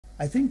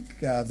I think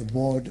the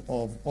board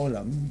of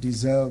Olam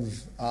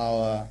deserve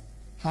our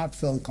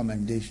heartfelt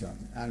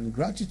commendation and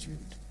gratitude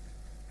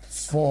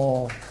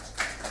for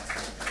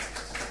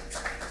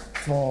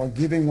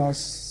giving us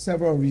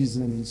several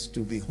reasons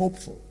to be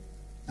hopeful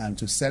and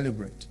to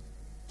celebrate.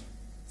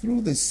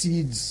 Through the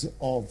Seeds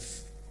of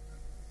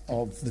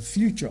the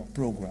Future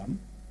program,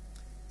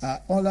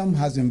 Olam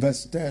has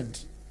invested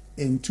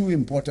in two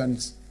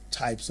important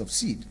types of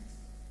seed.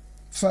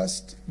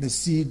 First, the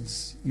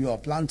seeds you are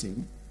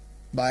planting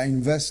by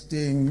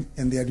investing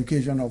in the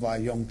education of our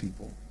young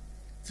people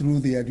through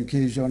the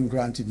Education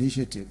Grant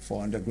Initiative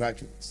for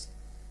undergraduates.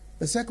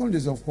 The second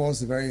is, of course,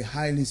 the very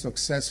highly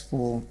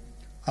successful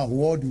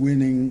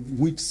award-winning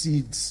wheat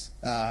seeds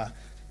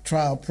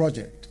trial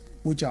project,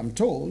 which I'm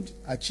told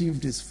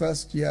achieved its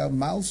first-year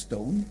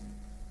milestone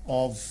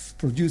of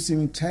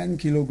producing 10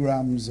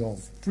 kilograms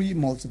of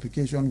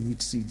pre-multiplication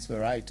wheat seeds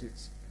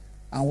varieties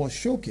and was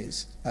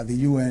showcased at the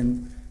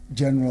UN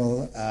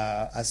General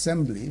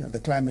Assembly at the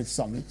Climate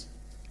Summit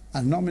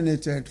and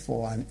nominated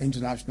for an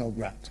international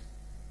grant.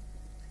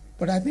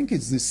 But I think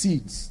it's the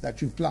seeds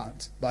that you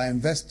plant by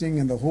investing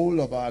in the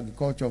whole of our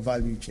agricultural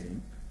value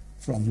chain,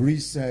 from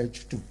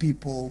research to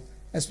people,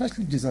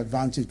 especially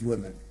disadvantaged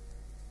women,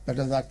 that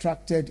has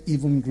attracted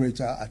even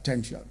greater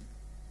attention,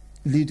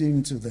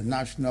 leading to the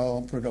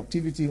National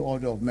Productivity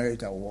Order of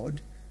Merit Award,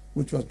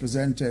 which was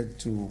presented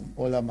to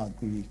Olam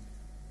Agri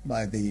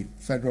by the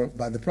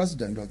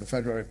President of the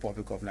Federal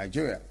Republic of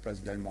Nigeria,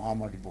 President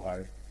Muhammadu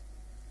Buhari.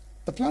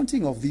 The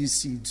planting of these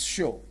seeds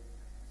show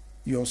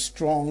your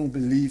strong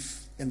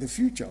belief in the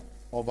future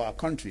of our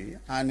country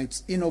and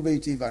its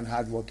innovative and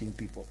hardworking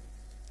people,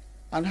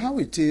 and how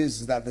it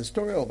is that the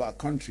story of our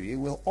country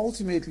will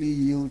ultimately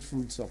yield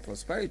fruits of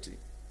prosperity,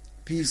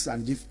 peace,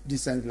 and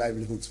decent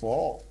livelihoods for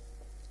all.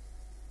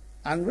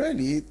 And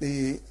really,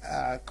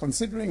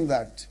 considering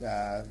that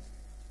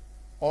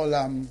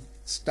Olam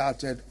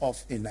started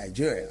off in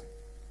Nigeria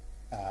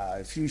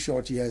a few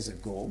short years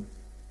ago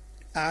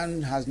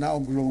and has now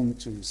grown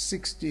to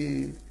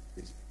 60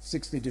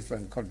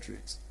 different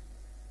countries,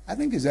 I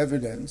think is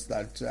evidence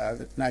that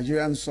the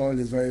Nigerian soil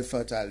is very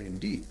fertile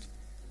indeed,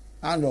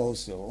 and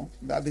also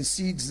that the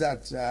seeds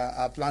that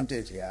are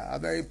planted here are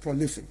very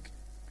prolific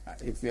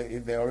if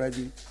they're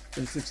already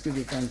in 60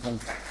 different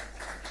countries.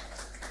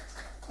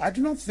 I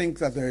do not think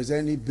that there is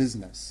any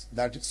business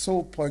that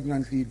so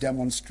poignantly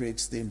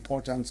demonstrates the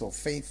importance of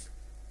faith,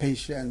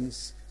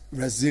 patience,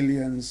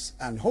 resilience,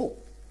 and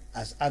hope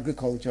as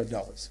agriculture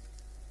does.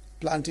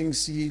 Planting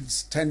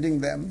seeds,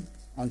 tending them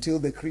until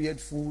they create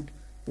food,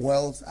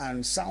 wealth,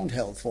 and sound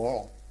health for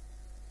all.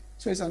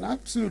 So it's an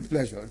absolute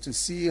pleasure to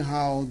see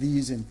how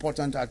these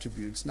important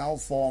attributes now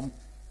form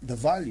the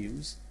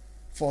values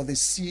for the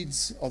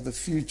Seeds of the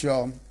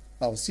Future,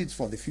 or Seeds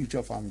for the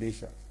Future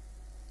Foundation.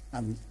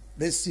 And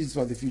this Seeds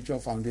for the Future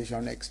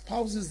Foundation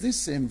espouses these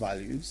same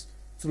values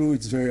through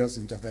its various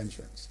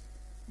interventions.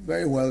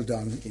 Very well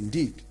done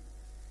indeed.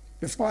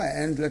 Before I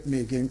end, let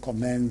me again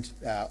commend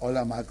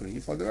Olam Agri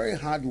for the very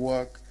hard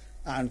work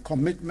and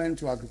commitment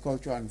to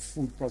agriculture and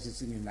food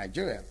processing in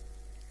Nigeria,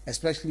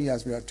 especially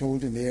as we are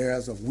told in the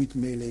areas of wheat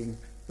milling,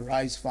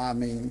 rice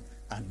farming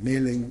and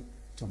milling,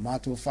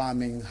 tomato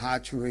farming,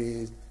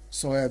 hatchery,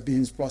 soya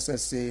beans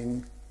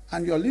processing,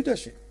 and your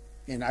leadership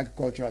in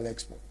agricultural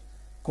export,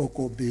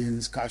 cocoa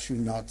beans, cashew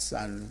nuts,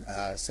 and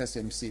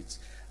sesame seeds.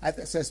 I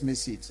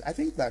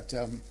think that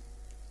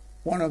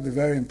one of the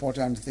very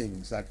important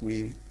things that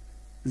we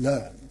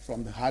learn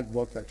from the hard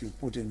work that you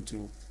put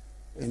into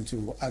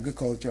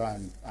agriculture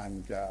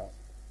and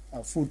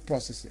food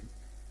processing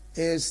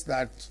is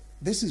that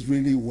this is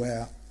really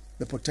where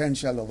the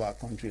potential of our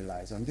country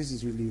lies, and this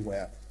is really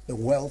where the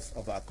wealth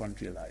of our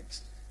country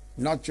lies.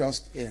 Not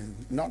just in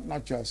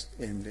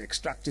the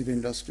extractive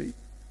industry,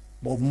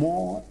 but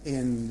more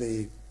in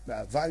the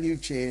value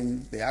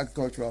chain, the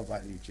agricultural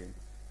value chain,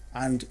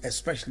 and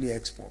especially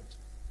export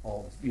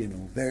of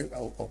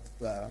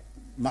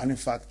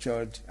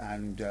manufactured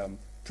and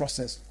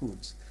processed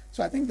goods.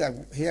 So I think that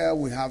here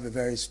we have a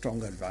very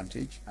strong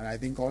advantage, and I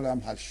think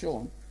Olam has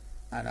shown,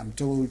 and I'm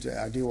told,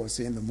 Ade was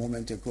saying a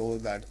moment ago,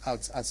 that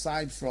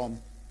aside from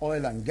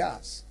oil and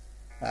gas,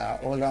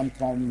 Olam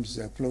comes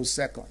a close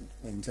second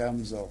in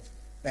terms of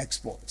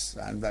exports,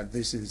 and that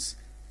this is,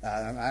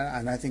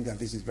 and I think that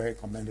this is very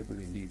commendable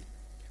indeed.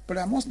 But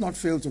I must not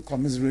fail to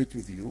commiserate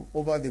with you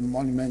over the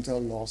monumental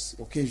loss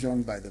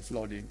occasioned by the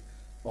flooding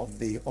of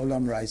the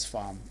Olam rice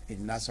farm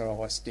in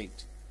Nasarawa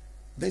State.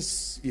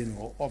 This,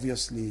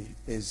 obviously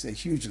is a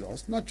huge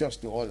loss, not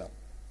just to Olam,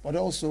 but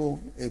also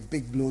a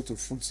big blow to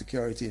food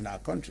security in our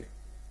country,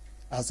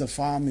 as the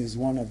farm is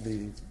one of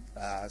the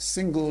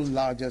single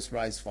largest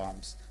rice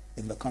farms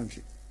in the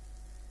country.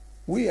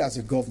 We as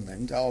a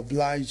government are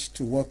obliged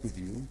to work with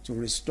you to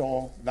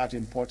restore that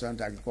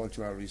important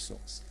agricultural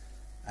resource.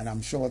 And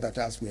I'm sure that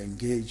as we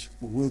engage,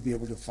 we will be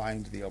able to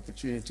find the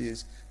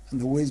opportunities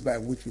and the ways by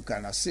which we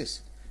can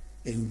assist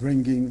in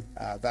bringing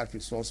that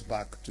resource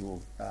back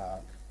to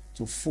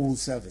full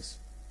service.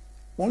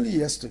 Only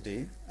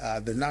yesterday,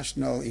 the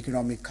National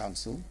Economic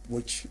Council,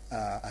 which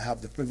I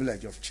have the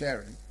privilege of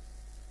chairing,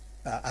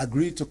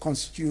 agreed to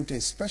constitute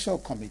a special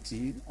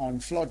committee on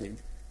flooding,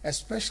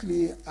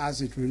 especially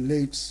as it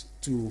relates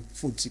to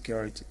food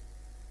security.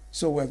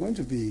 So we're going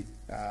to be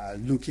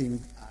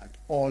looking at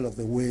all of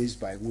the ways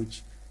by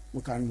which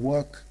we can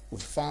work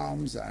with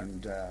farms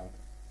and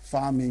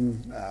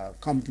farming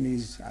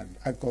companies and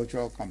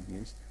agricultural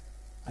companies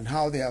and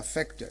how they are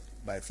affected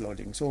by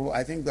flooding. So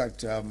I think that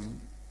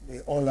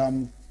the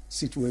Olam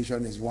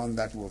situation is one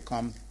that will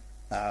come,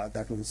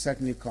 that will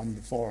certainly come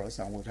before us,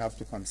 and we'll have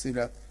to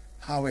consider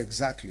how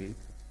exactly,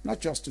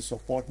 not just to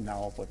support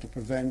now, but to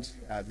prevent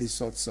these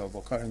sorts of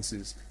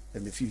occurrences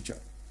in the future.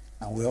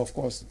 And we, of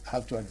course,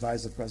 have to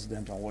advise the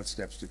President on what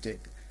steps to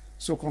take.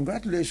 So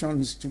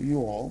congratulations to you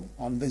all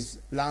on this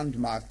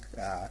landmark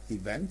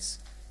events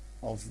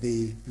of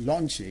the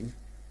launching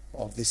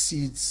of the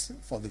Seeds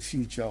for the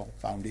Future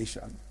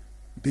Foundation,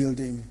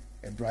 building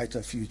a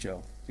brighter future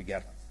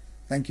together.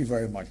 Thank you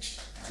very much.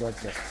 God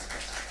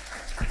bless.